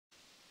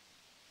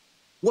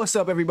What's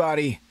up,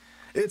 everybody?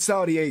 It's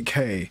Audi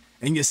 8K,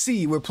 and you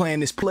see we're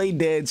playing this Play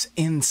Dead's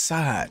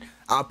Inside.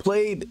 I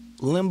played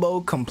Limbo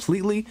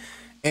completely,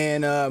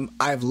 and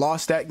I've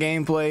lost that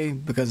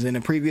gameplay because in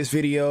a previous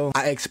video,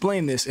 I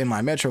explained this in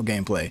my Metro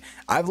gameplay.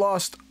 I've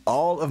lost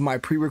all of my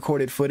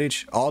pre-recorded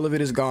footage. All of it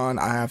is gone.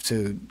 I have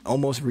to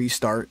almost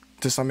restart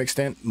to some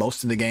extent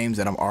most of the games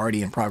that I'm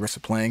already in progress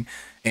of playing,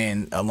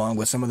 and along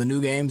with some of the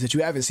new games that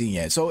you haven't seen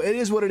yet. So it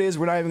is what it is.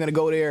 We're not even gonna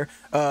go there.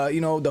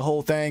 You know, the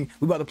whole thing.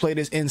 We about to play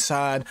this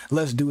Inside.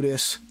 Let's do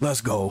this.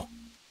 Let's go.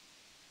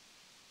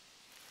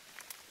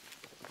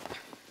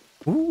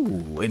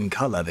 Ooh, in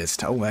color this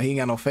time. Oh, he ain't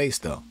got no face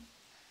though.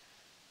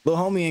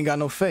 Little homie ain't got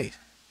no face.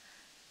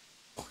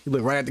 He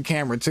look right at the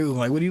camera too.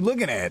 Like, what are you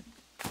looking at?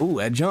 Ooh,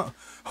 that jump.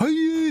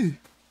 Hey.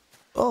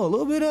 Oh, a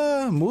little bit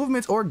of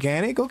movement's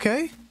organic.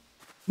 Okay.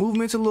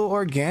 Movement's a little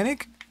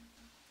organic.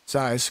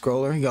 Side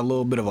scroller. He got a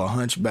little bit of a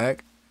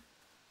hunchback.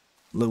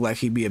 Look like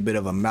he'd be a bit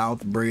of a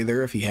mouth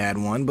breather if he had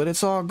one, but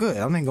it's all good.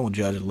 I ain't gonna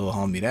judge a little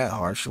homie that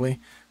harshly.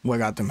 Boy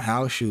got them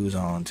house shoes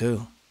on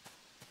too.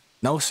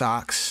 No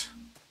socks.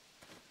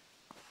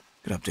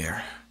 Get up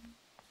there.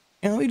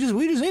 You know, we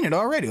just in it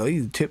already. Oh,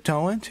 you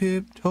tiptoeing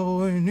in.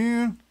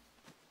 All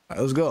right,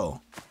 let's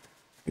go.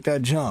 Get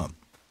that jump.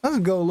 Let's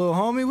go, little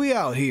homie. We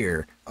out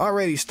here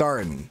already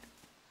starting.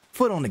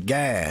 Foot on the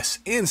gas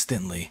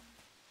instantly.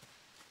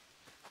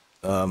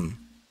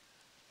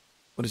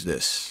 What is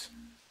this?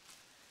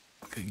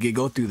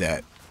 Go through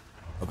that.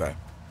 Okay.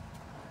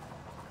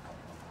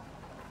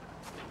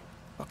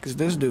 Fuck is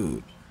this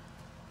dude?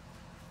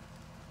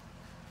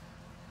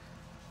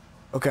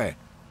 Okay.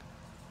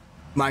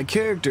 My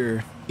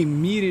character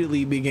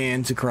immediately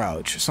began to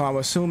crouch, so I'm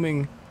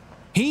assuming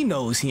he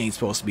knows he ain't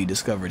supposed to be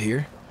discovered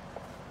here.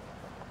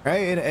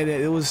 Right?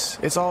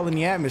 It's all in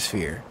the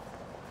atmosphere.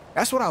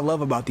 That's what I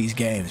love about these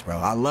games, bro.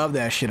 I love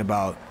that shit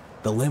about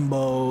the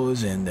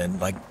Limbos and then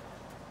like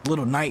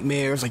little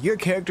nightmares. Like, your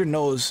character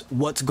knows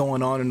what's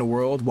going on in the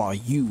world while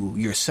you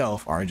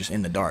yourself are just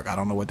in the dark. I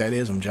don't know what that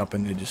is. I'm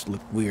jumping. It just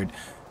looked weird.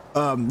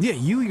 Yeah,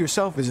 you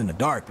yourself is in the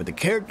dark, but the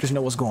characters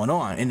know what's going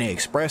on, and they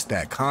express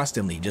that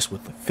constantly just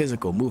with the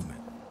physical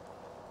movement.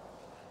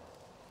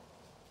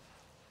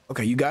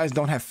 Okay, you guys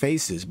don't have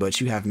faces, but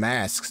you have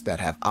masks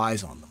that have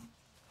eyes on them.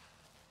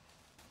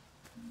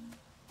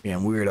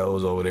 Damn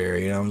weirdos over there,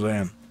 you know what I'm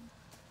saying?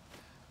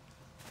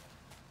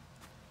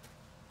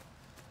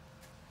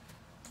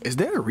 Is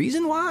there a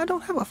reason why I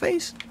don't have a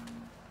face?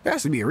 There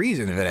has to be a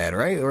reason for that,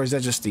 right? Or is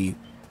that just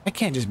that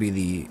can't just be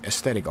the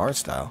aesthetic art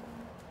style?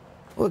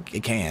 Well,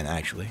 it can,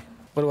 actually.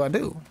 What do I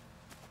do?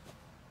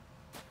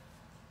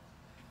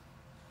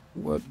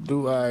 What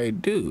do I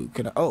do?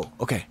 Can I? Oh,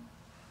 okay.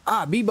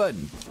 Ah, B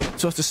button.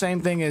 So it's the same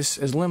thing as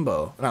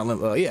Limbo. Not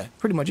Limbo. Yeah,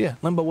 pretty much, yeah.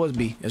 Limbo was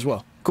B as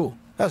well. Cool.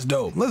 That's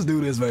dope. Let's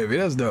do this, baby.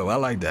 That's dope. I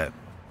like that.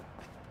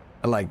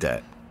 I like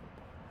that.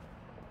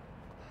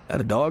 Got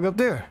a dog up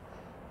there.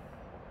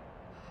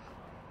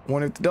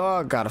 Wonder if the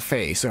dog got a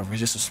face or if it's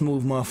just a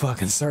smooth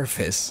motherfucking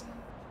surface.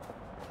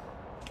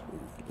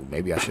 Ooh,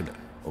 maybe I should.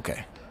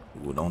 Okay.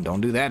 Ooh,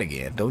 don't do that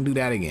again. Don't do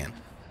that again.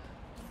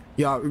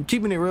 Y'all,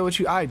 keeping it real with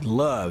you, I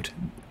loved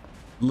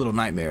Little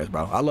Nightmares,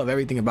 bro. I love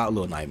everything about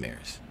Little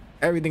Nightmares.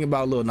 Everything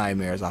about Little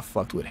Nightmares I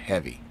fucked with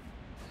heavy.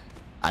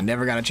 I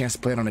never got a chance to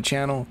play it on the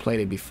channel.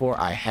 Played it before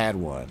I had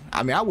one.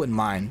 I mean, I wouldn't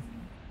mind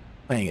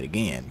playing it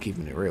again,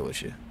 keeping it real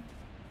with you.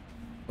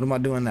 What am I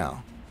doing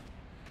now?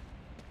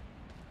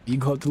 You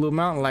go up the little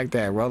mountain like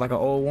that, bro, like an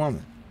old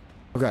woman.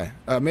 Okay,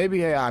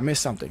 maybe I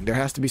missed something. There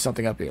has to be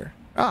something up here.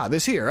 Ah,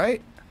 this here,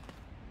 right?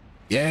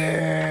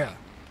 Yeah.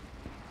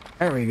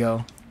 There we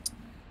go.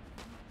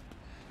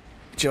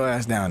 Get your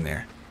ass down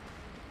there.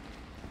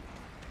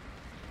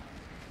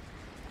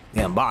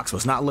 Damn, Box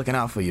was not looking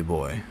out for you,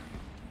 boy.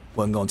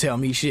 Wasn't gonna tell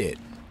me shit.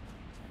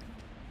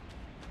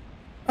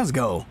 Let's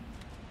go.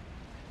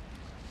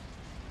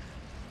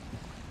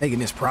 Making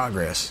this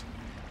progress.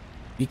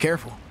 Be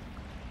careful.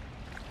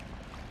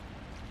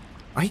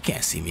 Oh, he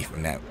can't see me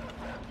from that.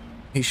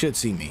 He should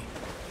see me.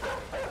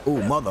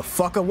 Ooh,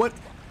 motherfucker, what?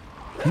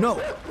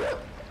 No.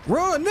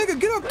 Run, nigga,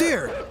 get up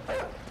there.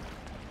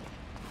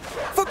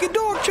 Fucking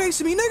dog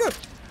chasing me, nigga.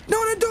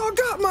 No, that dog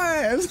got my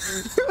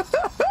ass.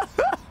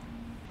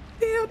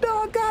 Damn,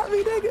 dog got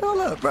me, nigga.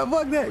 Hold up, bro,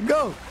 fuck that.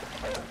 Go.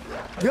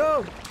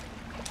 Go.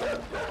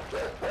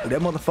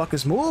 That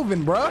motherfucker's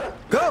moving, bro.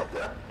 Go.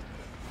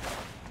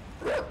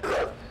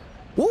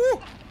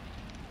 Woo.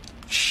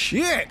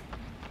 Shit.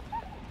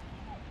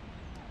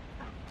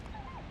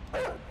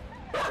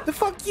 The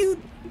fuck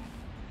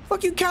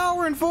you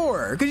cowering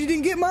for? Cause you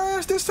didn't get my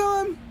ass this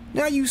time?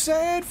 Now you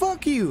sad?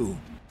 Fuck you.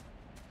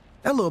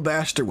 That little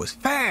bastard was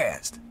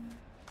fast.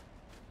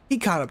 He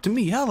caught up to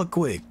me hella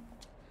quick.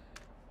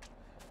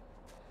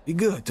 Be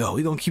good though,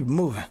 we gonna keep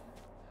moving.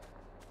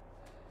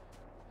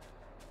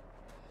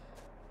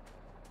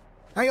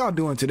 How y'all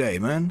doing today,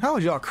 man? How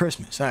was y'all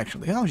Christmas,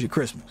 actually? How was your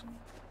Christmas?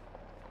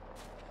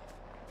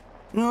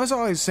 You know, it's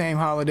always the same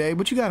holiday,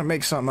 but you gotta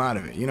make something out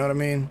of it, you know what I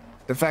mean?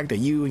 The fact that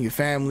you and your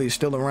family is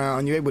still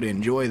around, you're able to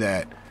enjoy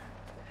that,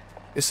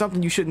 is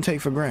something you shouldn't take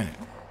for granted.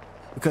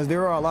 Because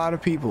there are a lot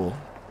of people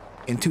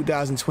in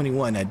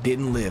 2021 that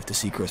didn't live to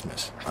see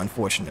Christmas,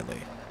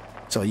 unfortunately.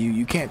 So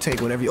you can't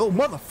take whatever you... Oh,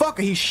 motherfucker,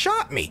 he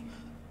shot me!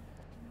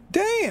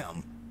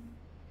 Damn!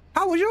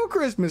 How was your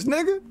Christmas,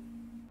 nigga?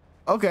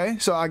 Okay,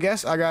 so I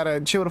guess I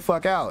gotta chill the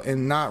fuck out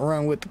and not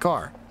run with the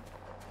car.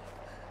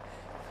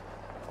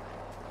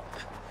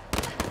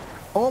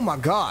 Oh my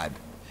god.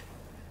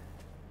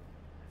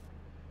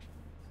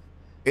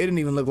 It didn't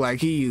even look like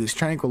he used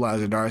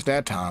tranquilizer darts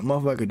that time.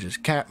 Motherfucker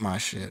just capped my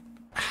shit.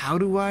 How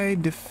do I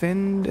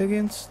defend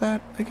against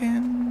that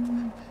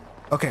again?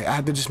 Okay, I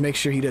have to just make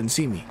sure he doesn't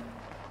see me.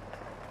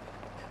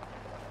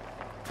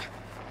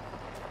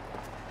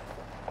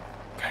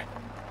 Okay.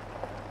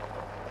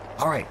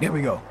 Alright, there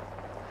we go.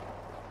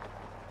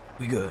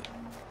 We good.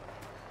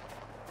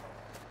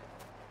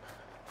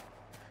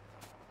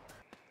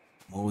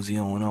 Mosey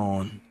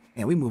on.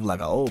 Man, we move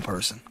like an old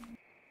person.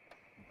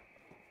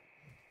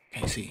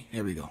 Can't see.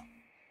 There we go.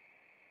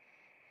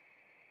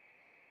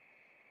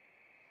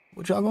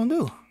 What y'all gonna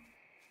do?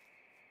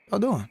 Y'all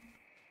doing?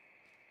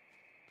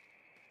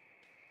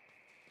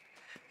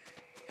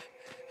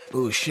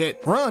 Oh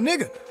shit. Run,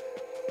 nigga!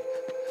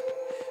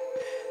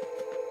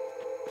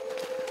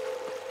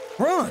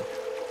 Run!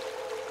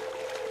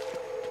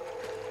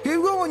 Keep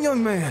going,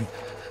 young man!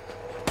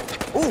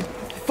 Oh,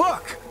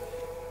 fuck!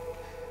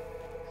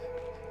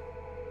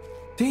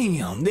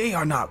 Damn, they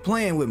are not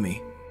playing with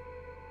me.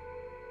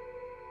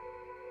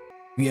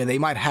 Yeah, they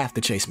might have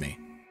to chase me.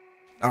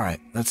 All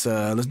right, let's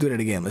do that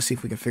again. Let's see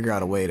if we can figure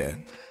out a way to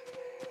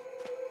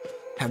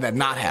have that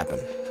not happen,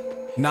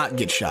 not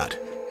get shot.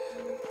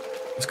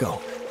 Let's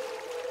go.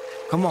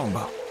 Come on,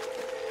 bro.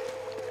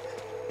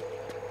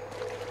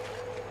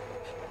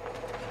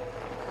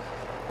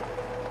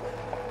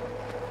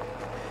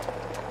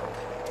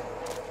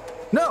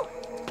 No!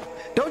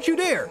 Don't you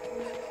dare!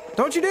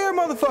 Don't you dare,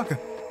 motherfucker!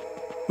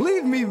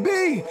 Leave me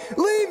be!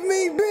 Leave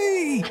me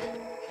be!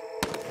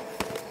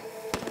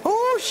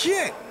 Oh,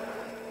 shit!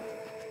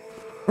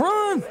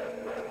 Run!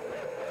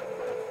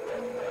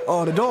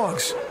 Oh, the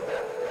dogs.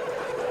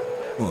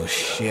 Oh,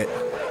 shit.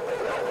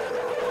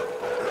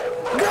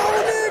 Go,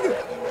 nigga!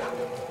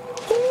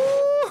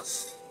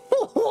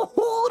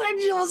 Oh, that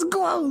shit was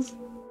close.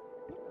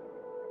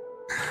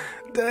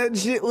 That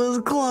shit was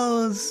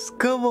close.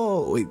 Come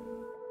on. Wait.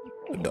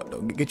 No,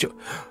 get your...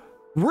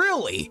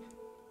 Really?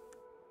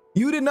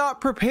 You did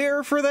not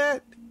prepare for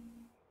that?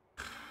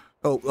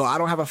 Oh, I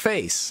don't have a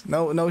face.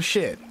 No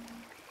shit.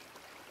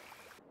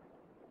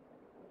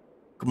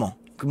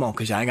 Come on,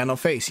 cause I ain't got no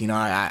face. You know,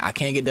 I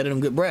can't get that in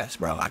them good breasts,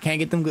 bro. I can't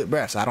get them good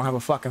breasts. I don't have a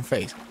fucking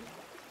face.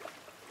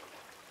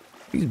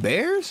 These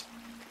bears?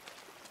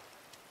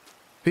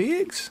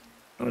 Pigs?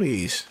 What are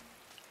these?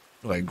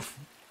 Like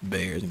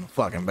bears, you know,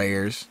 fucking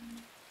bears.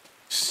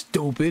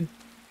 Stupid.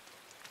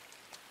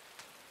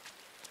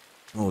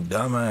 Oh,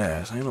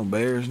 dumbass. Ain't no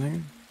bears,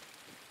 nigga.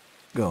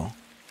 Go.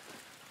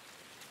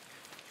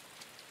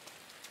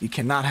 You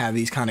cannot have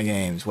these kind of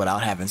games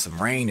without having some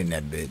rain in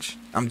that bitch.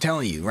 I'm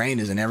telling you, rain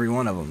is in every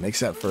one of them,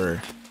 except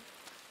for...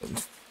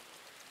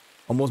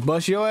 Almost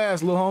bust your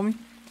ass, little homie.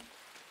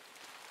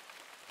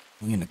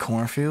 We in the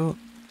cornfield?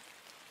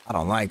 I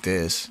don't like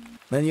this.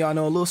 Then y'all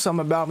know a little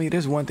something about me.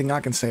 There's one thing I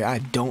can say I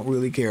don't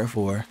really care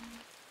for.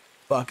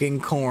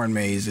 Fucking corn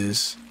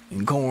mazes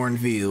and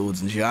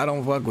cornfields and shit. I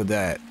don't fuck with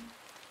that.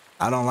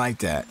 I don't like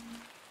that.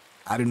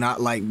 I do not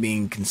like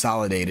being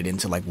consolidated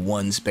into like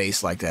one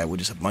space like that with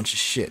just a bunch of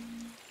shit.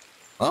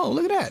 Oh,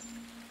 look at that.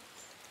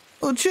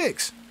 Little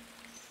chicks.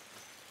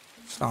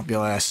 Stomp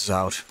your asses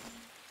out.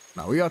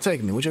 Now, where y'all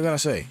taking me? What y'all gonna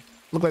say?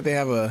 Look like they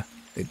have a...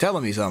 They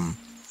telling me something.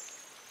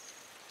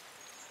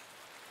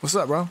 What's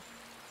up, bro?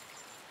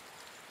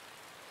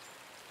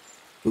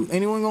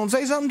 Anyone gonna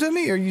say something to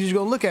me? Or you just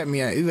gonna look at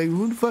me? Like,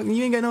 who the fuck?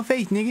 You ain't got no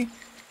face, nigga.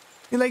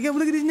 You're like, yo,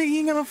 look at this nigga. He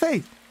ain't got no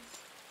face.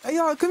 Hey,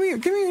 y'all, come here,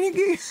 nigga. Come here,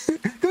 nigga.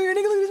 Look at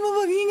this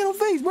motherfucker. He ain't got no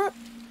face, bro.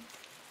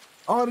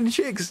 All the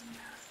chicks.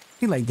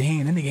 He like,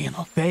 damn, that nigga ain't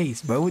no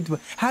face, bro.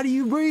 How do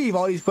you breathe?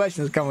 All these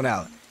questions coming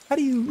out. How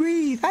do you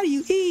breathe? How do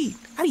you eat?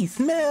 How do you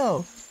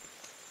smell?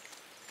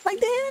 Like,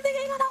 damn, that nigga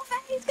ain't got no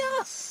face,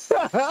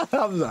 yo.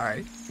 I'm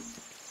sorry.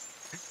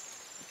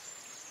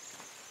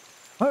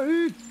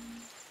 Hey.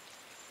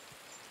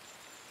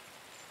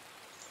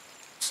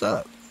 What's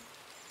up?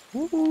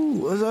 Ooh,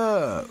 what's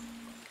up?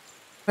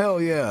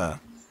 Hell yeah.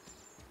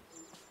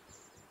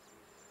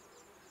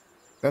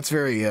 That's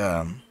very,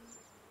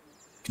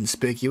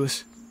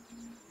 conspicuous.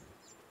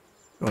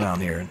 Go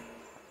down here.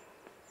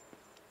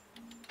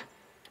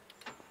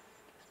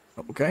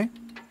 Okay.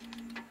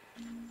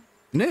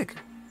 Nick.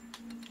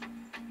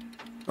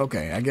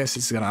 Okay, I guess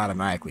it's gonna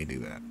automatically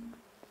do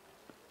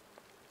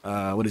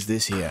that. What is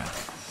this here?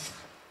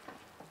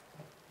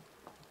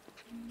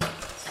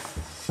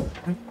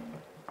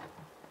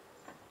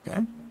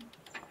 Okay.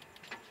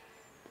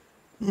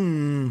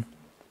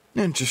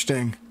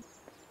 Interesting.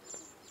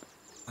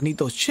 I need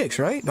those chicks,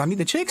 right? Do I need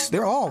the chicks?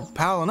 They're all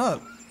piling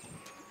up.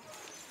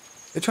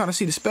 They're trying to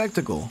see the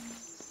spectacle.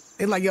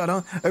 They're like, yo,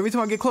 don't... Every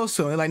time I get close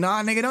to him, they're like,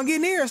 nah, nigga, don't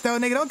get near us, though.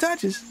 Nigga, don't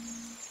touch us.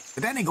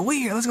 But that nigga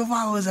weird. Let's go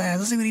follow his ass.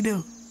 Let's see what he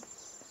do.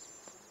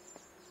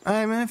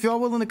 Hey, man, if y'all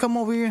willing to come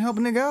over here and help a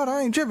nigga out,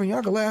 I ain't tripping.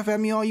 Y'all can laugh at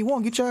me all you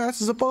want. Get your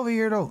asses up over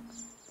here, though.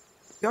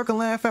 Y'all can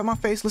laugh at my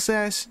faceless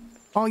ass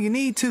all you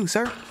need to,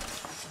 sir.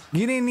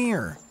 Get in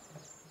here.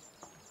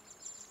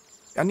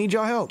 I need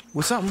y'all help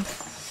with something.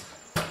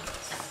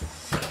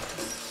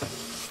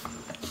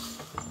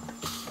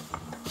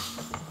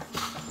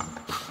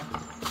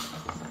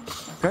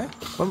 Okay.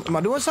 Am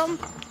I doing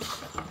something?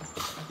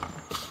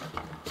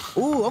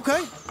 Ooh,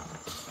 okay.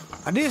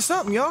 I did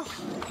something, y'all.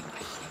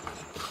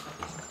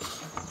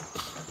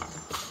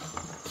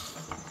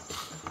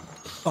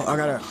 Oh, I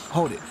gotta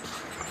hold it.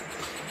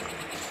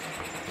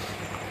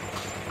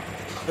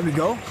 There we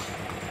go.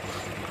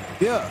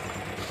 Yeah.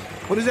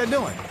 What is that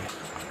doing?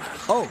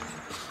 Oh.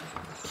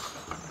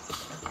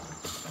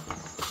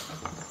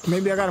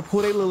 Maybe I gotta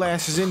pull their little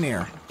asses in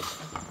there.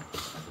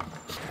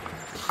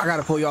 I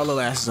gotta pull y'all little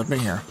asses up in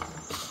here.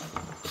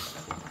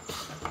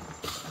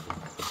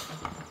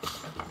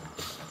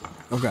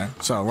 Okay,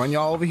 so I'll run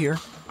y'all over here.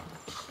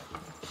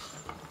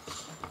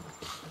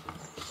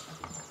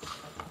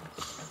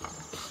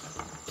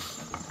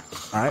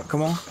 All right,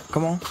 come on,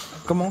 come on,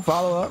 come on,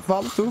 follow up,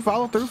 follow through,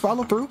 follow through,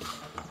 follow through.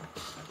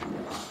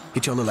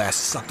 Get your little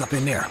asses sucked up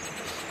in there.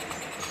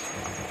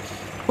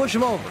 Push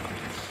them over.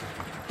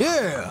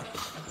 Yeah.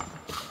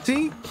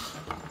 See?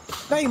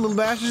 Now you little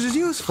bastards is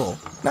useful.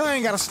 Now I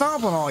ain't gotta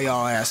stomp on all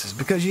y'all asses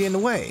because you're in the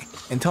way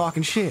and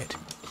talking shit.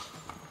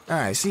 All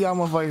right, see y'all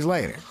motherfuckers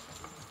later.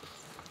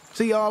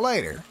 See y'all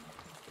later.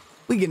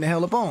 We getting the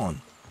hell up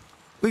on.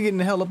 We getting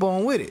the hell up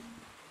on with it.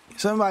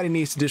 Somebody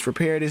needs to just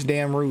repair this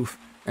damn roof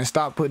and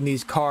stop putting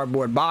these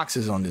cardboard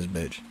boxes on this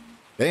bitch.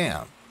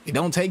 Damn, it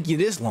don't take you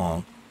this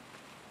long.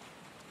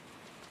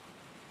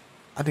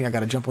 I think I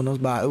gotta jump on those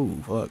bodies.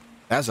 Ooh, fuck.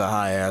 That's a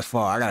high ass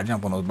fall. I gotta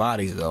jump on those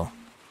bodies though.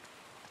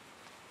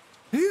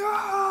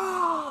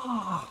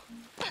 Yeah.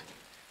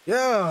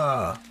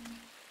 Yeah.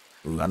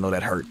 Ooh, I know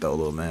that hurt though,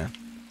 little man.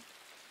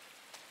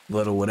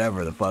 Little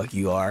whatever the fuck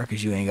you are,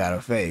 cause you ain't got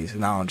a face,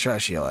 and I don't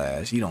trust your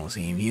ass. You don't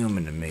seem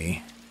human to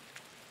me.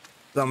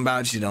 Something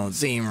about you don't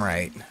seem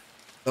right.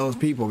 Those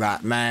people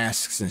got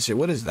masks and shit.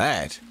 What is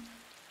that?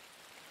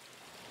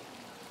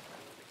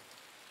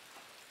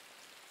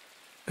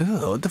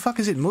 Ugh, what the fuck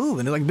is it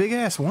moving? They're like big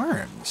ass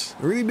worms.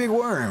 Really big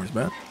worms,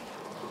 man.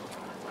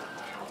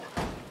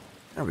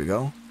 There we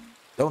go.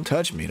 Don't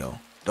touch me though.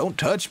 Don't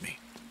touch me.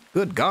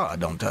 Good God,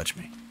 don't touch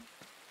me.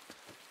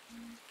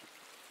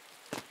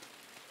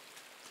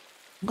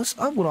 What's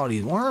up with all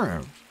these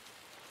worms?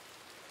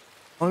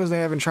 As long as they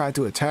haven't tried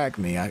to attack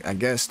me, I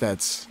guess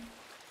that's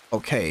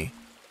okay.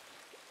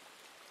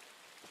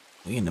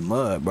 We in the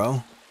mud,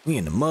 bro. We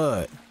in the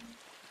mud.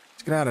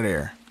 Let's get out of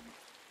there.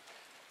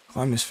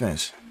 Climb this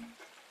fence.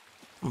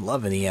 I'm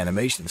loving the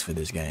animations for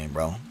this game,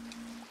 bro.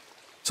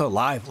 So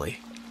lively.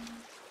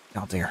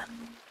 Out there.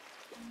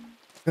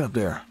 Get up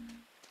there.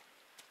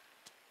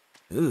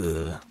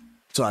 Ugh.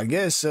 So I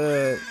guess,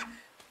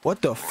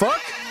 what the fuck?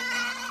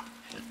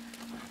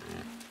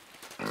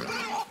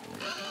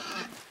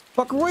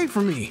 Fuck away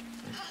from me.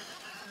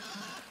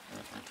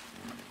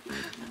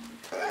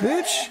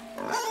 Bitch.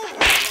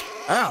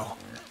 Ow.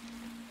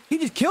 He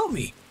just killed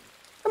me.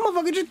 That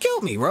motherfucker just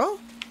killed me, bro.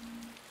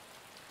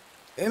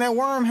 And that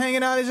worm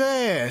hanging out his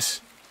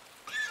ass.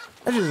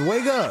 I just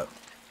wake up.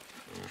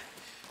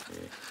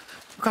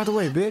 Fuck out the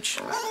way, bitch.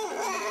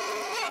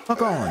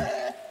 Fuck on.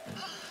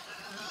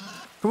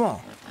 Come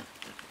on.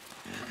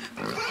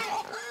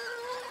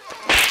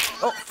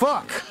 Oh,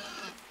 fuck.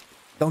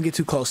 Don't get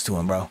too close to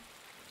him, bro.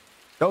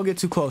 Don't get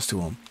too close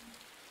to him.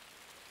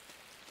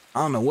 I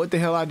don't know what the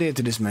hell I did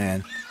to this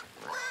man.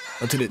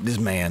 Or to this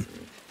man.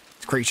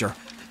 This creature.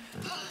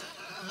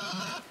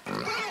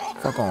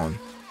 Fuck on.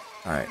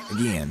 Alright,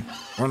 again.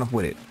 Run up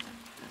with it.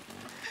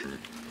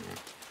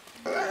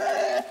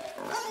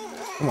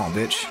 Come on,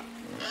 bitch.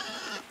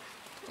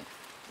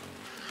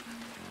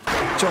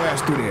 Get your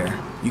ass through there.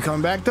 You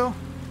coming back, though?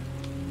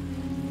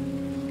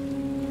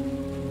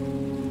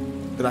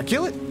 Did I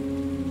kill it?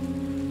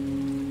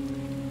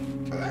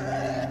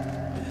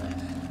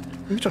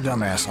 Get your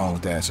dumb ass on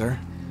with that, sir.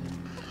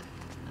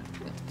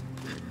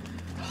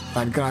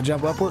 Can I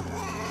jump upward?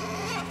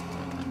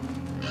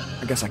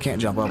 I guess I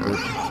can't jump upward.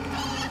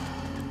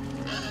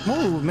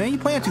 Move, man. You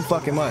playing too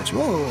fucking much.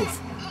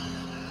 Move.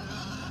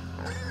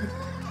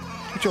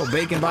 Get your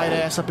bacon bite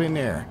ass up in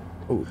there.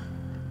 Ooh.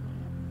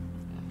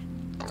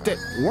 Get that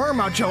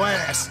worm out your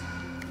ass.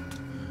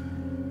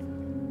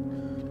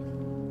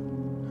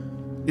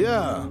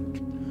 Yeah.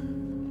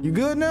 You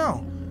good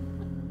now?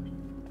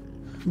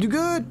 You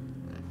good?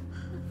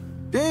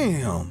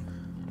 Damn.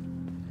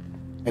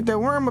 Get that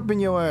worm up in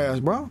your ass,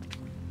 bro.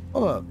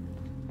 Hold up.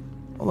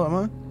 Hold up,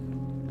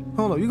 man.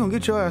 Hold up. You gonna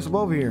get your ass up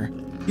over here.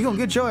 You gonna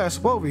get your ass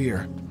up over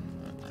here.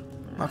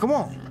 Now, come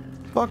on.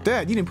 Fuck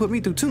that. You didn't put me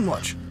through too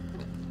much.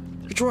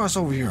 Get your ass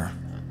over here.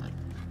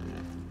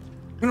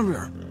 Get over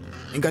here.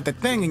 Ain't got that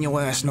thing in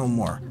your ass no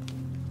more.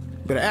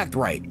 Better act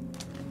right.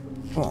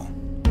 Come on.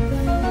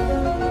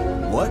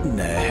 What in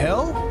the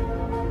hell?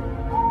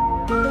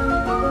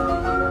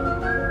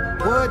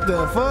 What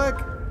the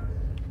fuck?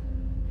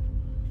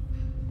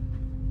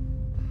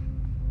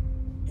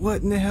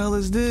 What in the hell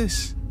is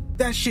this?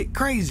 That shit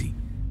crazy.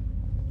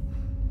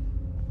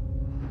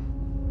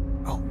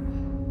 Oh.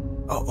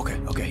 Oh, okay,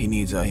 okay. He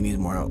needs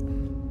more help.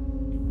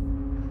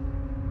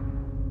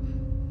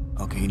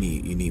 Okay, you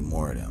need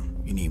more of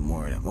them. You need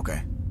more of them.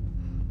 Okay.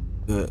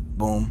 Good.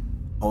 Boom.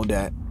 Hold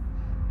that.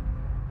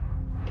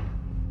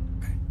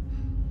 Okay.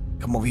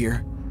 Come over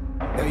here.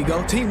 There you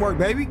go. Teamwork,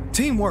 baby.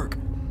 Teamwork.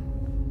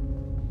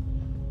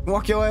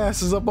 Walk your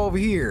asses up over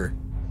here.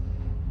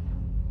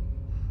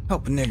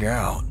 Help a nigga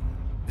out.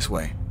 This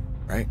way,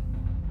 right?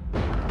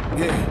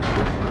 Yeah.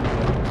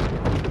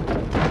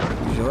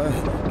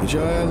 Get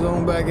your ass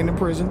on back in the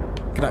prison.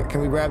 Can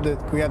we have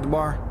the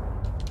bar?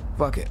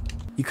 Fuck it.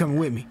 You coming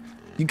with me?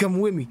 You coming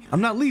with me? I'm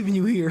not leaving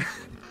you here.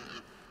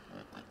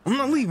 I'm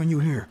not leaving you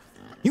here.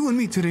 You and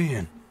me to the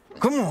end.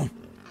 Come on.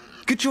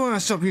 Get your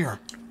ass up here.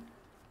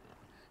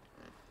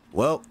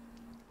 Well,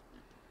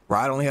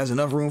 ride only has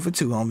enough room for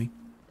two, homie.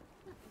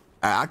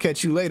 I'll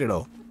catch you later,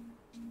 though.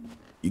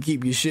 You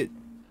keep your shit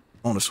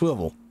on the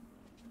swivel.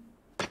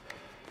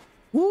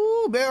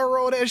 Woo, barrel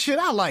roll that shit.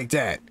 I like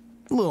that.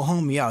 Little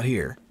homie out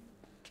here.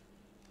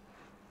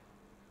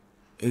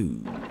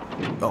 Ooh.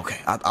 Okay,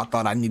 I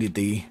thought I needed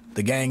the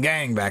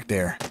gang back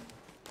there.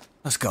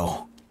 Let's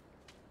go.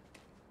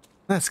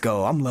 Let's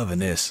go. I'm loving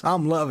this.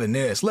 I'm loving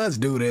this. Let's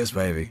do this,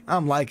 baby.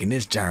 I'm liking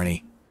this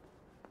journey.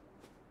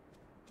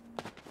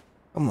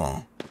 Come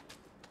on.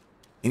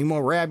 Any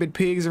more rabid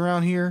pigs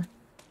around here?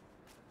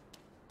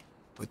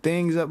 With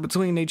things up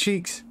between their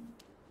cheeks?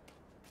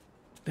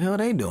 The hell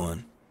they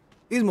doing?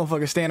 These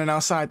motherfuckers standing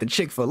outside the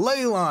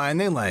Chick-fil-A line.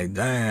 They like,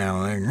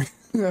 damn.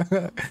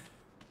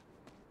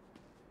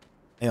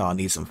 They all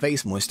need some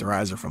face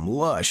moisturizer from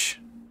Lush.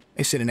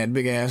 They sit in that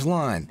big ass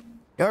line.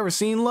 Y'all ever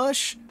seen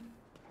Lush?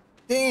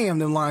 Damn,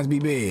 them lines be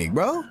big,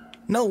 bro.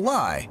 No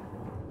lie.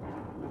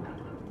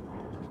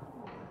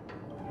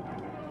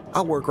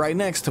 I work right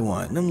next to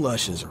one. Them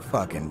Lushes are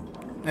fucking,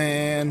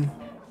 man.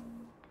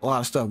 A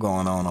lot of stuff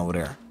going on over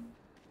there.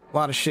 A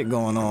lot of shit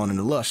going on in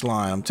the Lush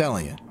line, I'm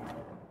telling you.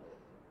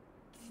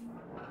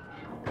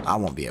 I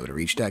won't be able to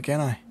reach that, can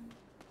I?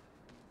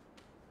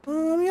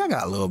 I mean, I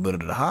got a little bit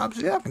of the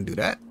hops. Yeah, I can do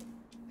that.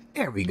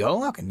 There we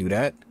go. I can do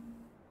that.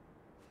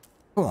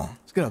 Come on,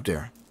 let's get up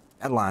there.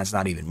 That line's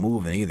not even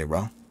moving either,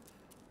 bro.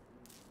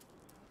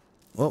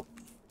 Well,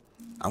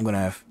 I'm gonna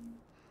have to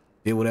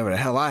do whatever the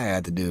hell I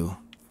had to do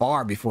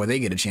far before they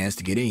get a chance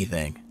to get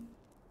anything.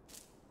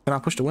 Can I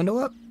push the window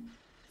up?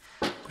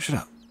 Push it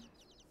up.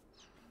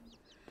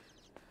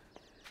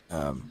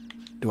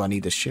 Do I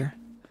need this chair?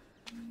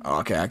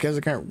 Oh, okay, I guess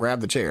I can't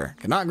grab the chair.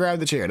 Cannot grab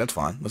the chair. That's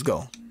fine. Let's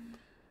go.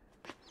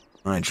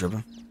 I ain't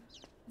tripping.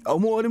 Oh,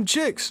 more of them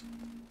chicks.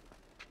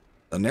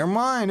 Oh, never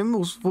mind. Them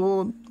was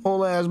full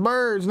whole ass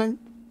birds, nigga.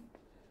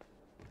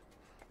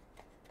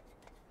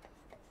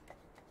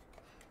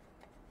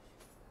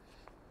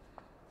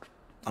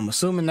 I'm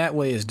assuming that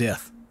way is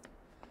death.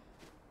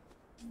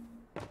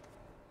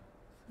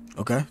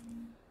 Okay.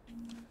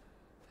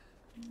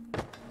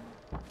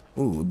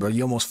 Ooh, bro,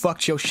 you almost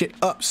fucked your shit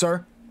up,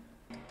 sir.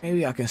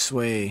 Maybe I can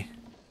sway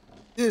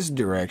this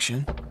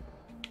direction.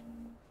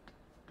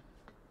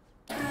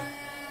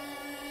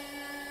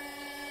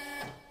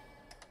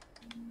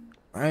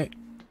 Right?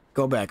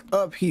 Go back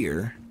up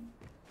here.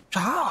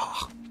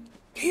 Ah,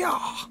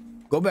 yeah.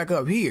 Go back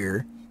up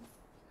here.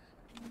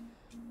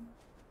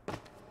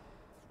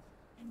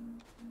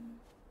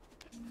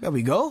 There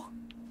we go.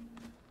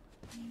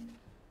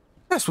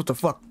 That's what the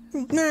fuck.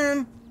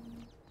 Man,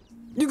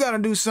 you gotta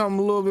do something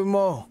a little bit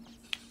more.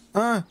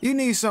 Huh? You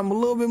need something a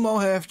little bit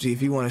more hefty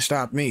if you want to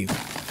stop me.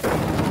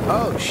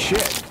 Oh,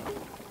 shit.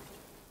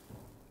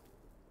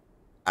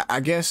 I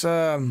guess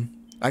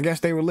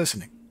they were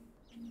listening.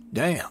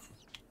 Damn.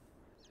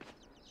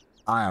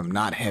 I am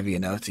not heavy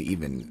enough to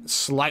even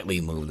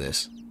slightly move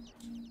this.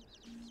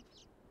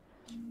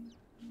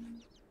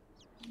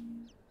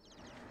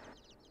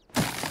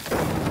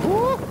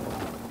 Woo!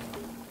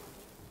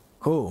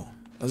 Cool.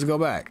 Let's go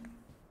back.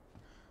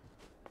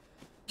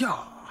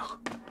 Yeah.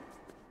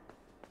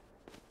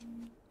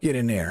 Get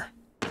in there.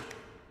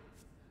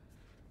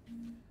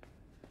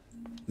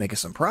 Making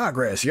some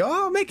progress,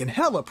 y'all. Making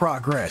hella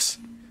progress.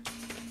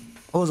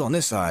 What was on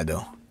this side,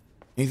 though?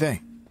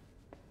 Anything?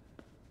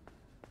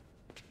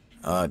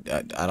 I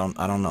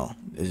don't know.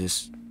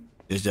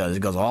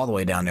 It goes all the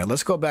way down there.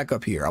 Let's go back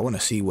up here. I want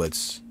to see what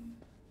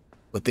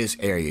this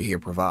area here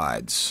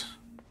provides.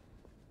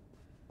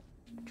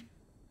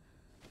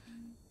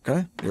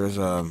 Okay, there's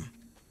the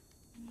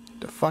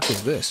fuck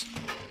is this?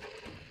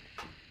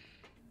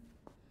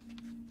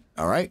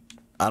 All right,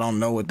 I don't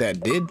know what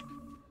that did.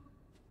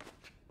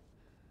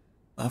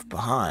 Left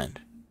behind.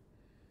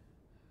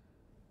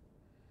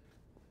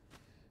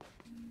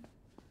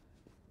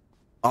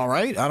 All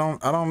right, I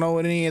don't know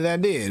what any of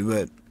that did,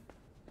 but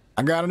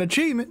I got an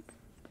achievement,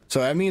 so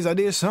that means I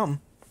did something.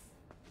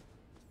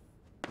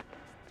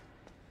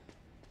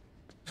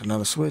 There's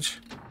another switch.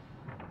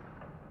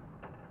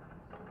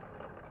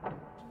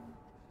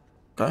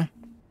 Okay,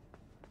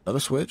 another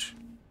switch.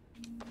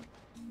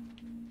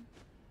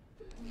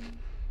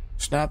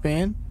 Snap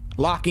in,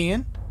 lock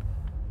in.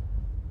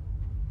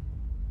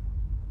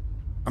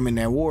 I'm in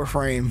that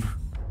Warframe.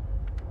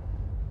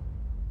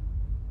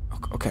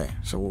 Okay,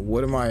 so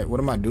what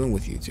am I doing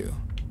with you two?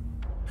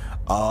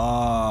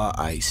 Ah,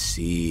 I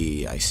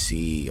see.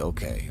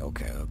 Okay.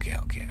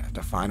 I have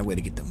to find a way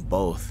to get them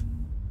both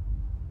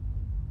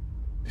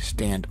to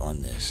stand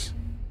on this.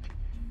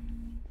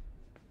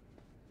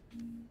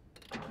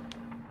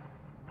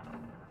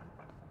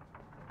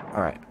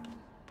 All right.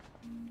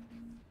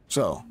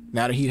 So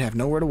now that he'd have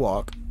nowhere to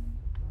walk,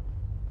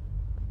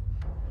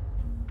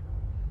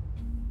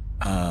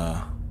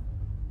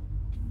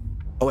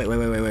 oh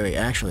wait.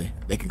 Actually,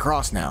 they can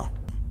cross now.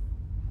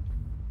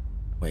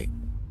 Wait.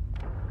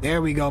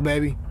 There we go,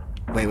 baby.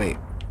 Wait.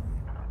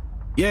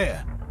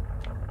 Yeah.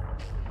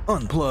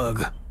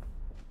 Unplug.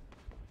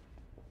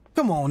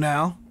 Come on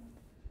now.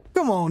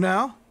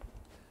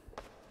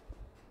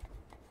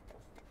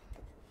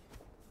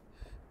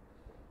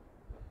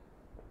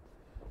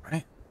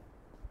 Right.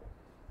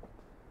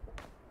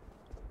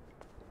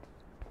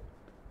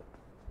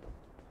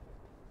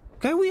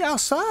 Okay, we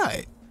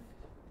outside.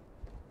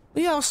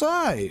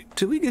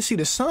 Till we can see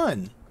the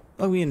sun.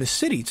 Like we in the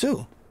city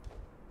too.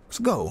 Let's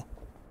go.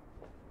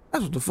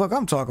 That's what the fuck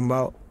I'm talking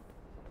about.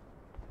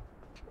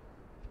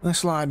 Let's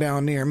slide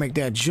down there and make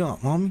that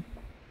jump, homie.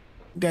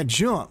 That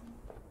jump.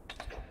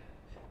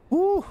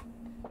 Woo.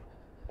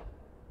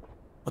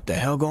 What the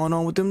hell going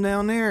on with them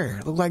down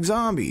there? Look like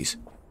zombies.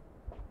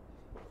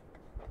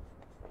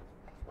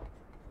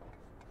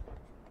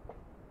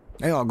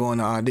 They all going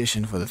to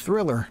audition for the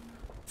Thriller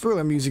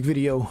music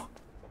video.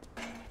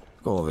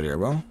 Go over there,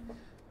 bro.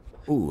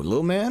 Ooh,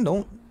 little man,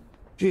 don't.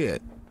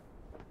 Shit.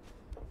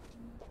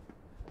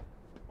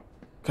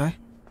 Okay.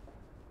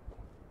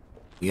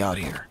 We out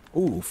here.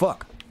 Ooh,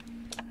 fuck.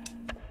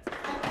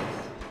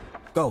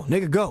 Go,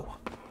 nigga, go.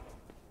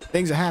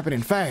 Things are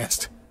happening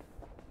fast.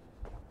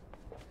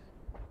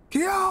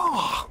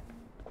 Yeah.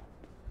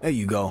 There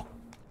you go.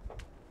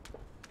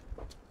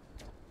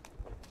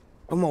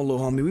 Come on,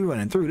 little homie. We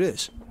running through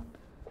this.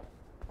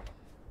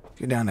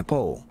 Get down the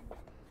pole.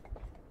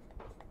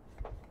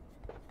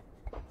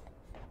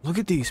 Look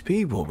at these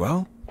people,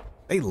 bro.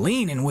 They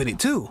leaning with it,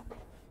 too.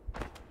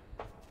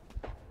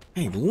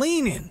 They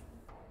leaning.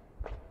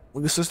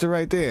 Look at sister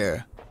right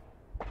there.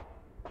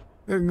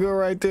 Good girl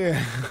right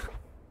there.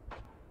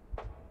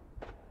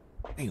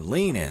 They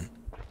leaning.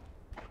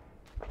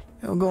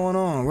 What's going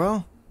on,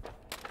 bro?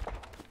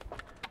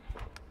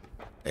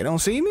 They don't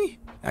see me?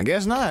 I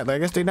guess not. I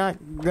guess they're not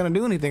gonna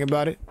do anything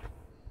about it.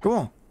 Come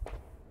on.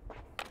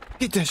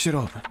 Get that shit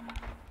open.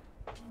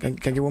 Can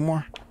I get one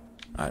more?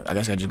 Alright, I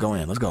guess I just go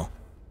in. Let's go.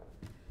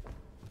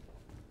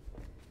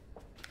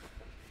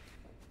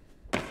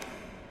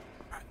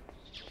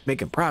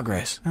 Making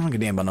progress. I don't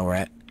give a damn about nowhere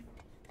at.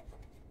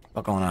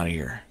 Fuck on out of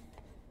here.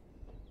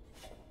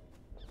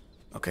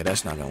 Okay,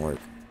 that's not gonna work.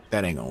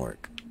 That ain't gonna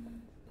work.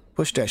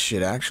 Push that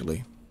shit,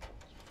 actually.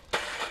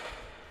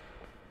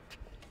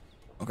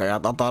 Okay, I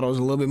thought it was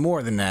a little bit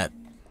more than that.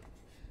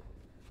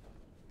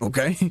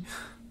 Okay.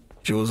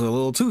 She was a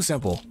little too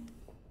simple.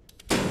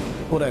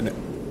 Pull that.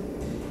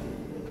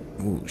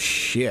 Ooh,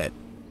 shit.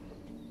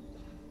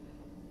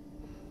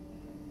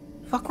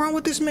 Fuck wrong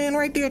with this man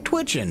right there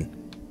twitching?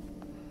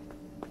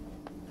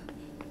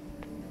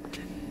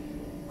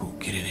 Oh,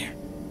 get in here.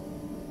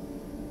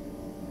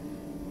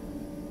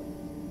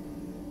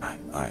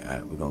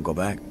 Alright, we're gonna go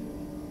back.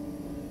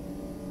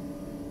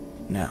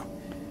 Now.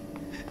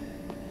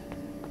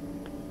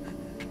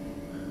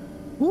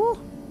 Woo!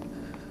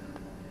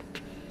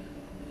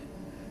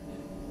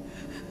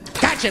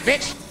 Gotcha,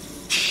 bitch!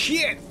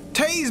 Shit!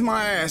 Tase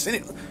my ass! And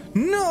it.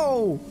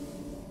 No!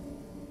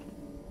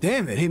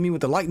 Damn, it hit me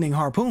with the lightning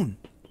harpoon.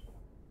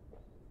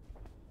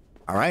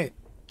 Alright.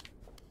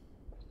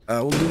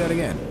 We'll do that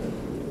again.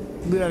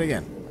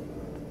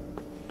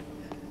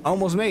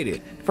 Almost made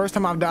it. First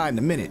time I've died in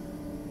a minute.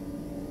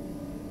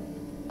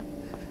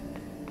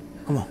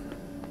 Come on.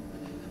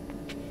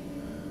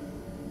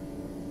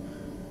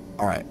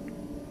 Alright.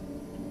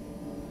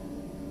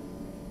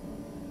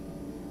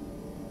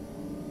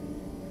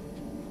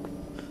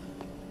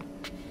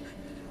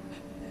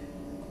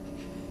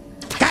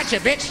 Gotcha,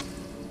 bitch!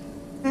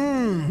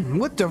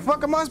 What the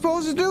fuck am I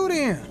supposed to do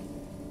then?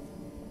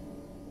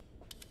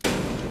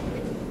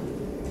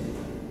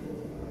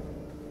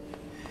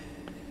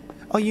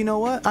 Oh, you know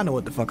what? I know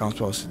what the fuck I'm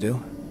supposed to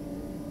do.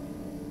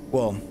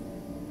 Well,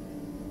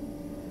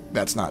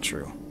 that's not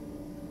true.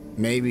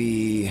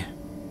 Maybe...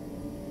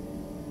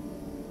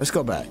 Let's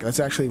go back. Let's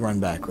actually run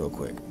back real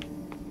quick.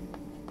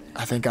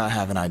 I think I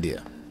have an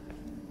idea.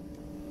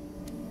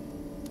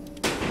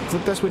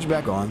 Flip that switch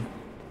back on.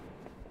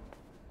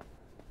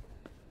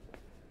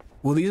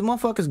 Will these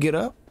motherfuckers get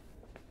up?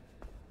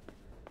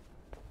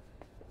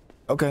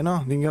 Okay,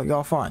 no, then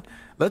y'all fine.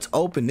 Let's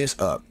open this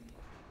up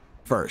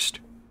first.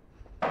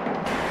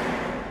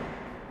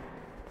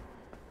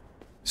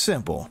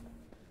 Simple.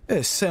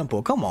 It's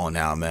simple. Come on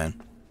now,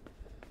 man.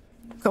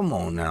 Come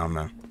on now,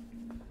 man.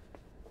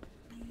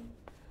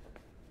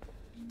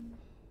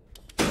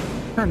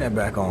 Turn that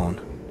back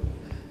on.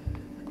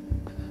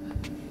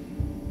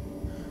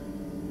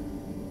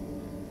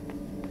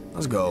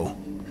 Let's go.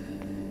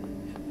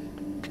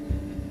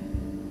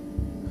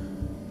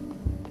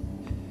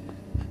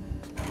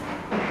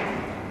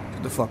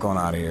 Get the fuck on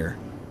out of here.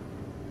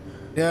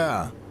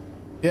 Yeah.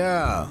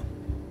 Yeah.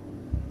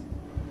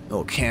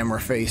 Little camera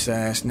face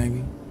ass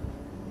nigga.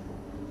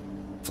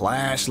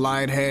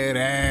 Flashlight head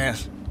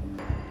ass.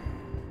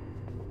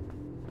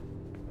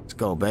 Let's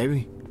go,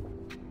 baby.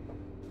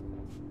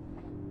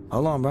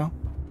 Hold on, bro.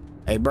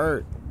 Hey,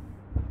 Bird.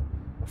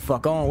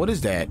 Fuck on. What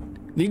is that?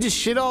 Did you just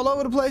shit all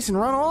over the place and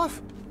run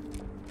off?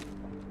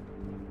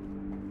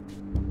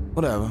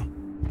 Whatever.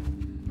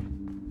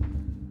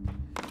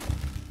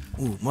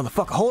 Ooh,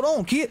 motherfucker. Hold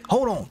on, kid.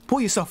 Hold on.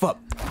 Pull yourself up.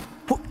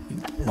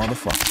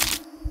 Motherfucker.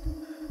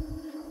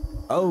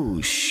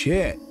 Oh,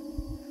 shit.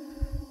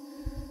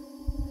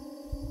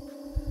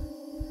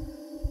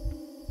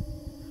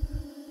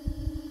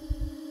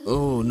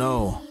 Oh,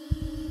 no.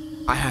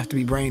 I have to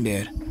be brain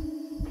dead.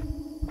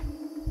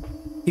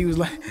 He was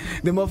like,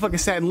 the motherfucker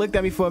sat and looked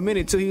at me for a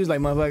minute too. He was like,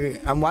 motherfucker,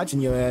 I'm watching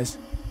your ass.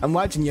 I'm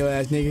watching your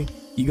ass, nigga.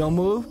 You gonna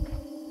move?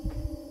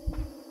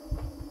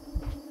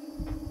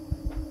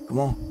 Come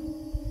on.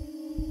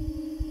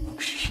 Oh,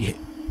 shit.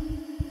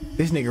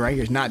 This nigga right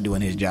here is not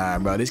doing his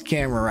job, bro. This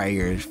camera right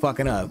here is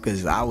fucking up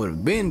because I would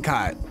have been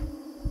caught.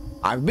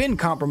 I've been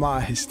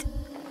compromised.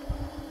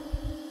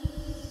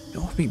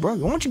 Don't be, bro.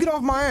 Why don't you get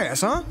off my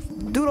ass, huh?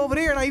 Dude over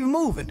there not even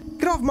moving.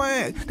 Get off my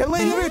ass. That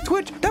lady over there,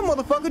 Twitch, that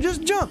motherfucker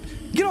just jumped.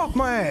 Get off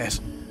my ass.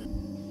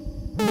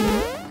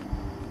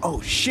 Oh,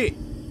 shit.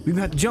 We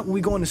gonna have to jump when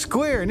we go in the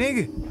square,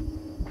 nigga.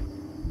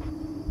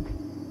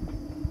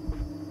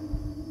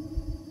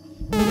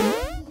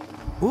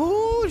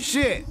 Ooh,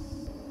 shit.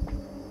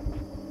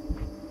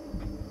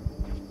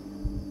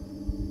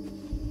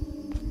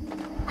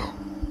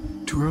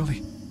 Too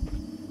early.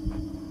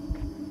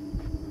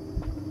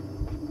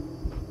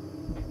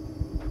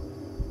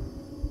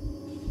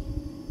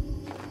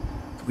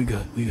 We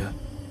good, we good.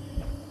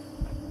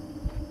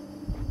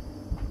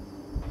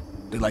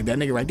 Look like that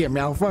nigga right there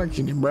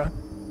malfunctioning, bruh.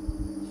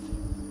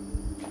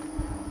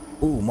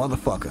 Ooh,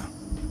 motherfucker.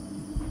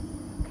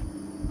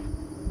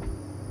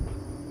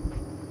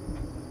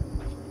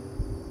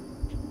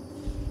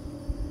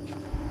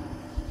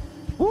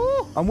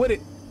 Woo, I'm with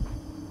it.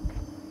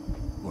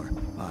 4,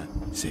 5,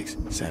 6,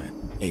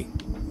 7, 8,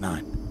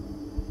 9.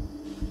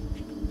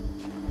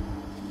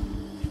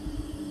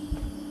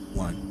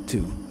 1,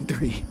 2,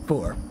 3,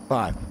 4,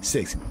 5,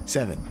 6,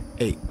 7,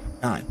 8,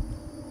 9.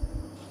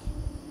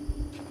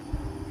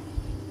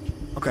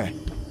 Okay.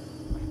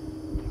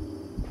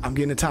 I'm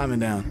getting the timing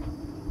down.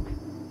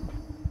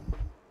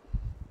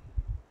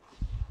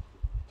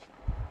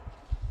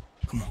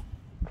 Come on.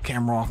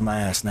 Camera off my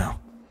ass now.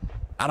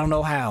 I don't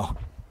know how.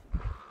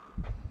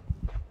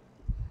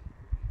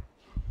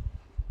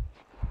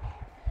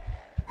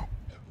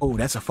 Oh,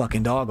 that's a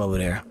fucking dog over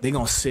there. They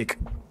gonna sick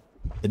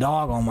the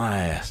dog on my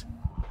ass.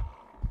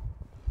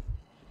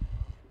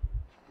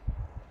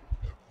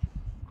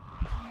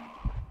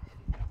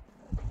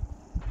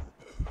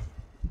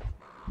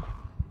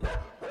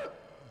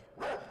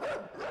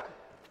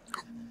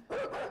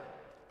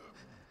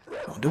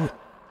 Don't do it.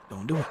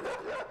 Don't do it.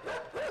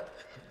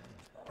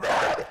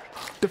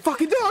 The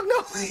fucking dog,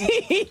 no!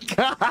 He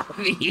got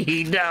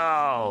me,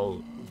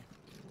 no!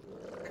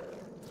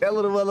 That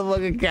little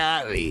motherfucker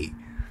got me.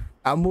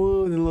 I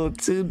moved a little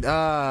too,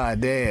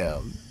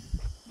 damn.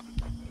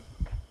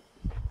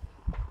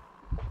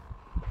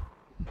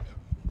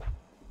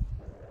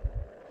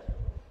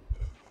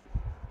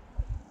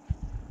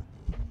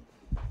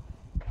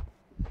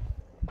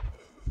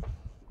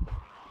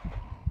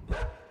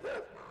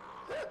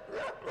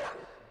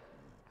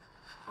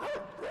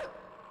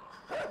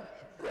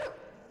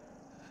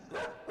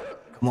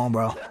 Come on,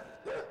 bro.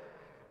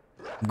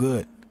 I'm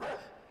good.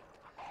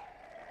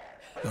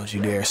 Don't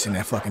you dare send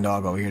that fucking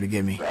dog over here to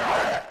get me.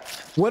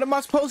 What am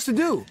I supposed to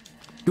do?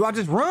 Do I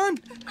just run?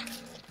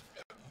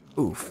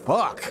 Ooh,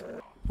 fuck.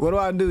 What do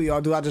I do, y'all?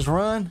 Do I just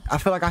run? I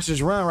feel like I should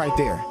just run right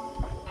there.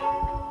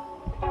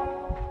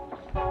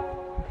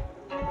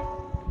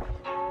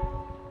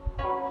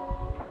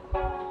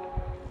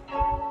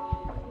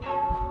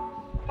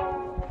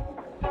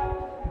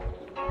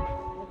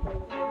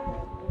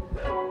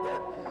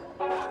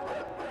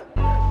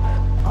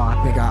 Oh,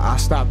 I think I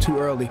stopped too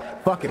early.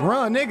 Fuck it,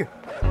 run, nigga.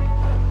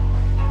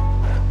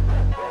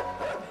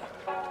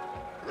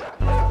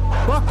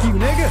 Fuck you,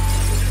 nigga.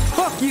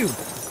 Fuck you.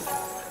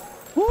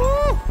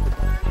 Woo!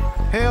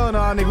 Hell no,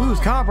 nigga. We was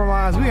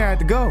compromised. We had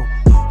to go.